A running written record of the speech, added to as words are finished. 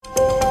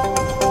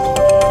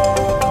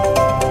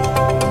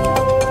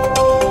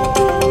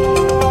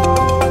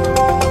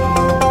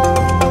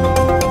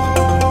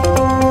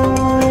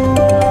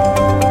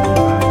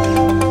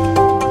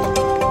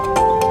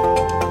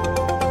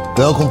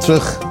Welkom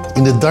terug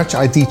in de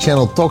Dutch IT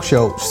Channel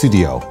Talkshow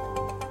studio.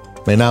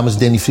 Mijn naam is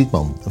Danny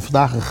Friedman en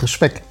vandaag een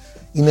gesprek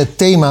in het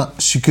thema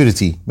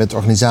security met de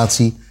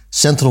organisatie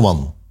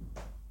SentinelOne.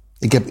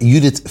 Ik heb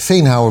Judith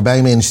Veenhouwer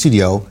bij me in de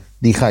studio.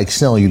 Die ga ik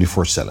snel aan jullie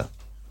voorstellen.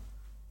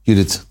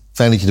 Judith,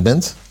 fijn dat je er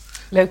bent.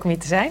 Leuk om hier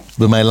te zijn.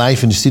 Bij mij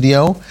live in de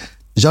studio.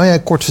 Zou jij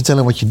kort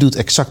vertellen wat je doet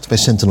exact bij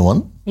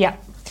SentinelOne? Ja,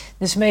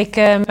 dus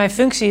mijn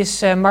functie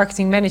is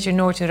marketing manager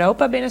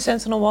Noord-Europa binnen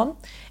SentinelOne.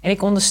 En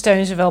ik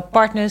ondersteun zowel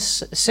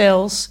partners,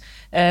 sales,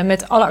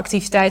 met alle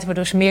activiteiten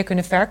waardoor ze meer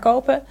kunnen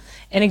verkopen.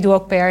 En ik doe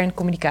ook PR en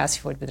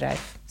communicatie voor het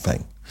bedrijf.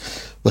 Fijn.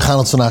 We gaan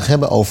het vandaag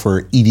hebben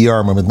over EDR,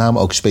 maar met name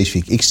ook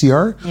specifiek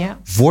XDR. Ja.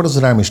 Voordat we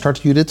daarmee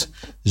starten, Judith,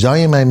 zou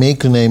je mij mee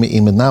kunnen nemen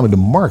in met name de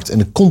markt en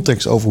de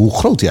context over hoe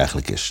groot die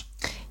eigenlijk is?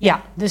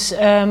 Ja, dus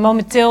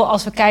momenteel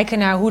als we kijken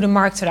naar hoe de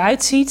markt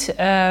eruit ziet.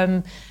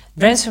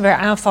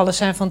 Ransomware aanvallen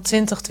zijn van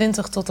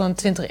 2020 tot aan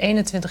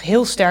 2021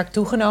 heel sterk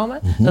toegenomen.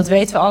 Mm-hmm. Dat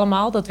weten we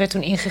allemaal. Dat werd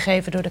toen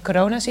ingegeven door de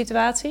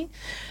coronasituatie.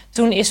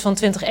 Toen is van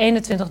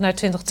 2021 naar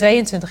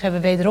 2022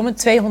 hebben we wederom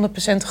een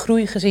 200%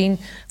 groei gezien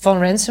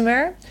van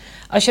ransomware.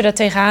 Als je daar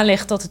tegenaan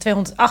legt dat er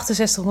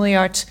 268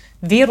 miljard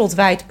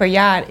wereldwijd per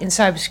jaar in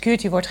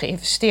cybersecurity wordt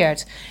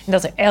geïnvesteerd. En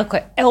dat er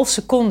elke 11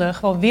 seconden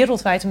gewoon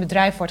wereldwijd een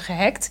bedrijf wordt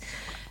gehackt.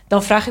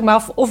 Dan vraag ik me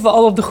af of we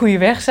al op de goede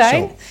weg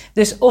zijn. Zo.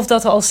 Dus of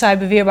dat we al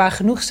cyberweerbaar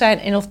genoeg zijn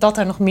en of dat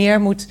er nog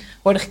meer moet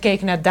worden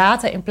gekeken naar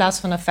data in plaats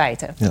van naar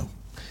feiten. Ja.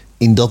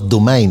 In dat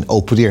domein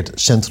opereert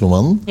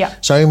SentinelOne. Ja.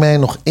 Zou je mij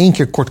nog één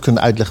keer kort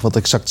kunnen uitleggen wat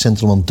exact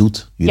SentinelOne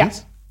doet, Judith?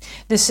 Ja.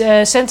 Dus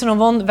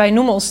SentinelOne, wij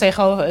noemen ons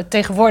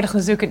tegenwoordig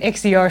natuurlijk een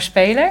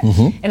XDR-speler.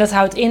 Mm-hmm. En dat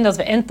houdt in dat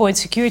we endpoint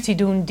security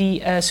doen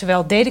die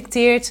zowel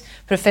detecteert,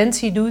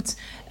 preventie doet,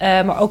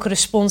 maar ook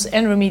response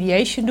en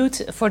remediation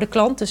doet voor de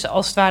klant. Dus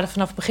als het ware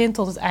vanaf het begin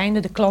tot het einde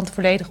de klant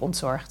volledig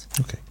ontzorgt.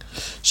 Okay.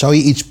 Zou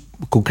je iets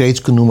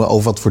concreets kunnen noemen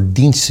over wat voor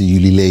diensten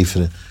jullie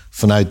leveren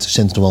vanuit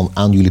SentinelOne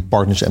aan jullie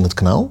partners en het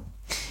kanaal?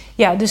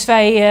 Ja, dus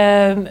wij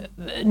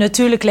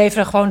natuurlijk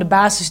leveren gewoon de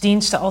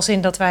basisdiensten als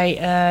in dat wij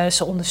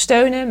ze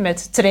ondersteunen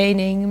met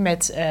training,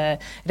 met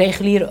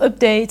reguliere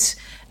updates.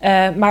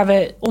 Maar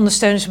we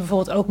ondersteunen ze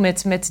bijvoorbeeld ook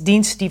met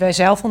diensten die wij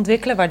zelf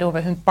ontwikkelen, waardoor we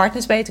hun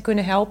partners beter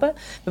kunnen helpen.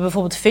 We hebben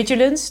bijvoorbeeld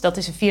Vigilance, dat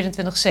is een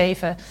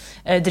 24/7,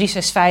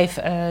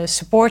 365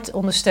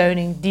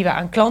 supportondersteuning die we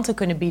aan klanten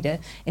kunnen bieden.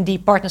 En die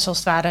partners als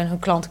het ware aan hun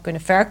klanten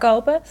kunnen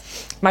verkopen.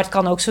 Maar het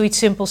kan ook zoiets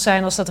simpels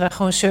zijn als dat wij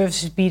gewoon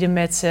services bieden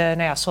met,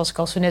 zoals ik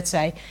al zo net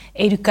zei,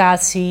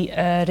 educatie,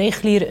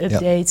 reguliere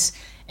updates. Ja.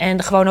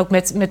 En gewoon ook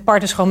met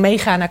partners gewoon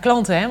meegaan naar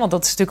klanten. Hè? Want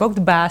dat is natuurlijk ook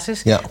de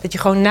basis. Ja. Dat je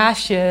gewoon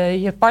naast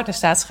je partner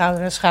staat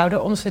schouder aan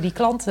schouder om ze die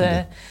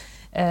klanten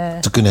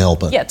te kunnen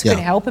helpen. Ja,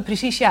 kunnen helpen,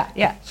 precies.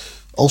 Ja.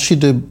 Als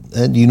je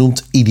je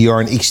noemt EDR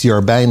en XDR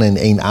bijna in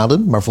één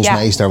adem, maar volgens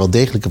mij is daar wel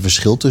degelijk een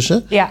verschil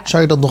tussen. Ja.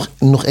 Zou je dat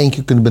nog één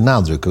keer kunnen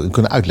benadrukken en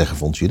kunnen uitleggen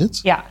voor ons, Judith?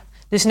 Ja.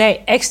 Dus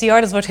nee, XDR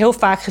dat wordt heel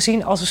vaak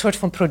gezien als een soort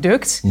van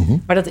product.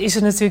 Mm-hmm. Maar dat is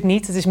het natuurlijk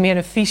niet. Het is meer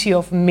een visie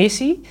of een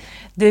missie.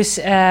 Dus,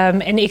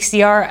 en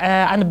XDR,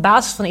 aan de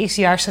basis van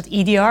XDR staat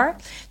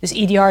EDR. Dus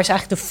EDR is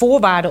eigenlijk de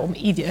voorwaarde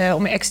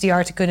om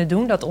XDR te kunnen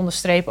doen. Dat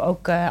onderstrepen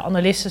ook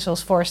analisten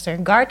zoals Forrester en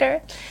Gartner.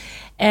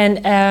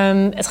 En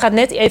het gaat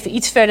net even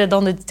iets verder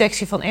dan de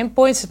detectie van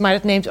endpoints. Maar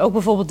het neemt ook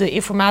bijvoorbeeld de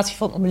informatie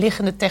van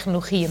omliggende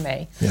technologieën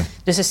mee. Ja.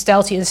 Dus het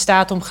stelt je in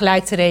staat om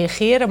gelijk te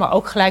reageren, maar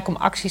ook gelijk om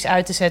acties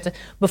uit te zetten.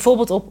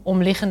 Bijvoorbeeld op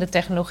omliggende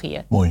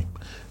technologieën. Mooi.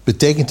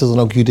 Betekent dat dan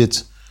ook,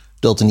 Judith,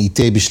 dat een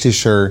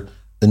IT-beslisser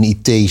een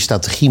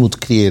IT-strategie moet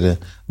creëren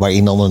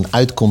waarin dan een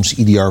uitkomst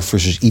EDR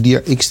versus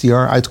XDR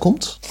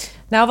uitkomt?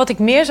 Nou, wat ik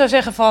meer zou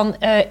zeggen van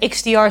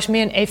XDR is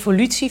meer een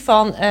evolutie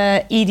van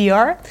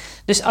EDR.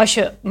 Dus als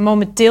je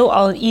momenteel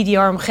al een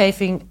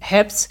EDR-omgeving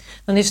hebt,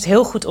 dan is het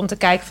heel goed om te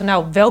kijken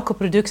van welke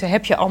producten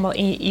heb je allemaal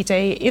in je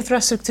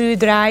IT-infrastructuur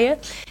draaien.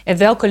 En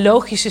welke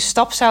logische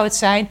stap zou het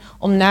zijn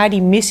om naar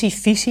die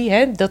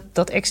missie-visie,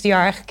 dat XDR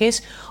eigenlijk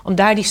is, om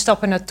daar die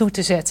stappen naartoe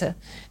te zetten.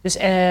 Dus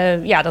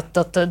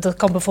dat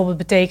kan bijvoorbeeld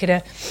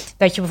betekenen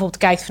dat je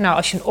bijvoorbeeld kijkt van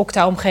als je een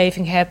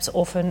Okta-omgeving hebt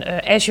of een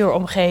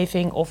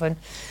Azure-omgeving of een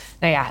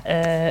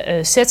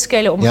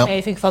Z-scale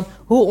omgeving. Van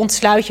hoe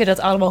ontsluit je dat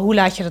allemaal? Hoe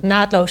laat je dat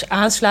naadloos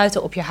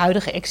aansluiten op je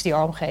huidige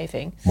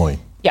XDR-omgeving? Mooi.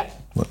 Ja.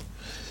 Mooi.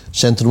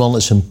 SentinelOne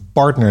is een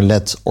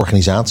partner-led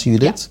organisatie,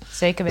 Judith. Ja,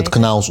 zeker weten.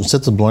 Het kanaal is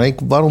ontzettend belangrijk.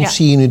 Waarom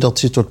zie je nu dat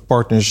dit soort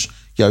partners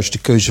juist de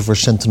keuze voor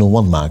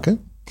SentinelOne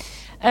maken?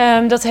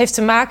 Dat heeft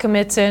te maken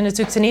met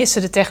natuurlijk ten eerste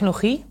de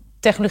technologie.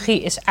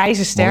 Technologie is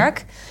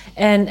ijzersterk. Mooi.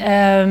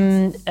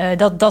 En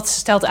dat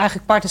stelt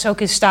eigenlijk partners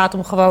ook in staat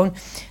om gewoon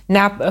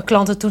naar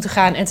klanten toe te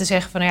gaan en te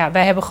zeggen van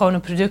wij hebben gewoon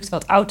een product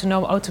wat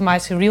autonoom,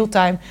 automatisch in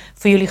real-time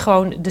voor jullie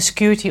gewoon de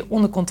security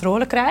onder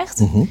controle krijgt.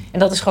 Mm-hmm. En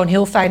dat is gewoon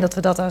heel fijn dat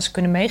we dat aan ze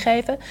kunnen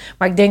meegeven.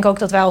 Maar ik denk ook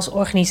dat wij als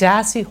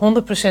organisatie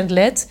 100%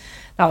 led,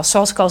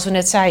 zoals ik al zo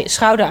net zei,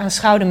 schouder aan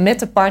schouder met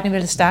de partner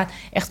willen staan.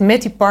 Echt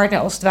met die partner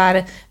als het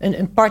ware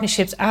een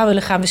partnership aan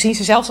willen gaan. We zien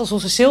ze zelfs als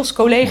onze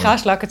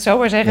sales-collega's, laat ik het zo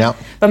maar zeggen.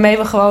 Waarmee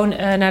we gewoon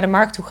naar de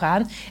markt toe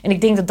gaan. En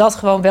ik denk dat dat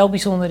gewoon wel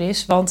bijzonder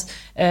is. Want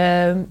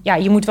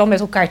je moet wel met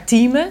elkaar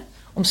teamen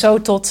om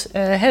zo tot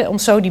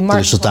die markt... De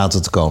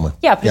resultaten te komen.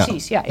 Ja,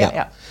 precies.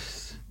 Ja.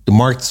 De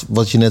markt,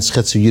 wat je net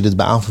schetste, Judith,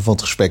 bij aanvang van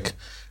het gesprek,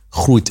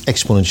 groeit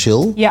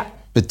exponentieel. Ja.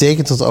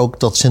 Betekent dat ook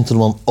dat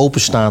Centrum One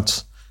open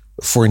staat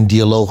voor een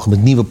dialoog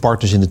met nieuwe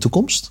partners in de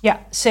toekomst? Ja,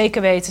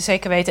 zeker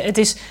weten. Het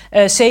is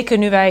zeker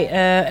nu wij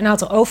een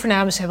aantal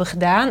overnames hebben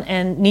gedaan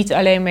en niet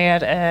alleen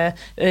meer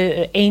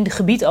één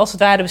gebied als het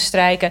ware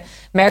bestrijken,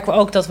 merken we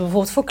ook dat we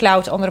bijvoorbeeld voor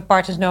cloud andere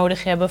partners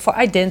nodig hebben,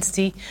 voor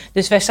identity.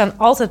 Dus wij staan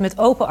altijd met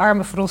open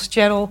armen voor onze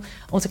channel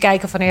om te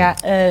kijken van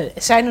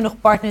zijn er nog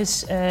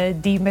partners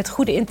die met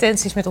goede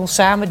intenties met ons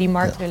samen die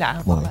markt willen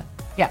aanvallen.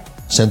 Ja.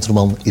 Centrum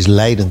One is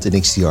leidend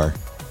in XDR.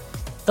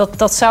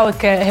 Dat zou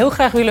ik heel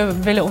graag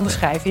willen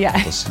onderschrijven, ja.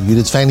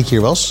 Judith, fijn dat je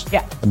hier was.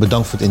 Ja. En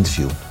bedankt voor het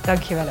interview.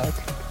 Dank je wel ook.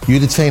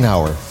 Judith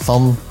Veenhouwer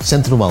van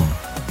Centrum One.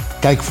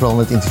 Kijk vooral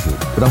naar het interview.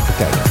 Bedankt voor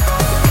het kijken.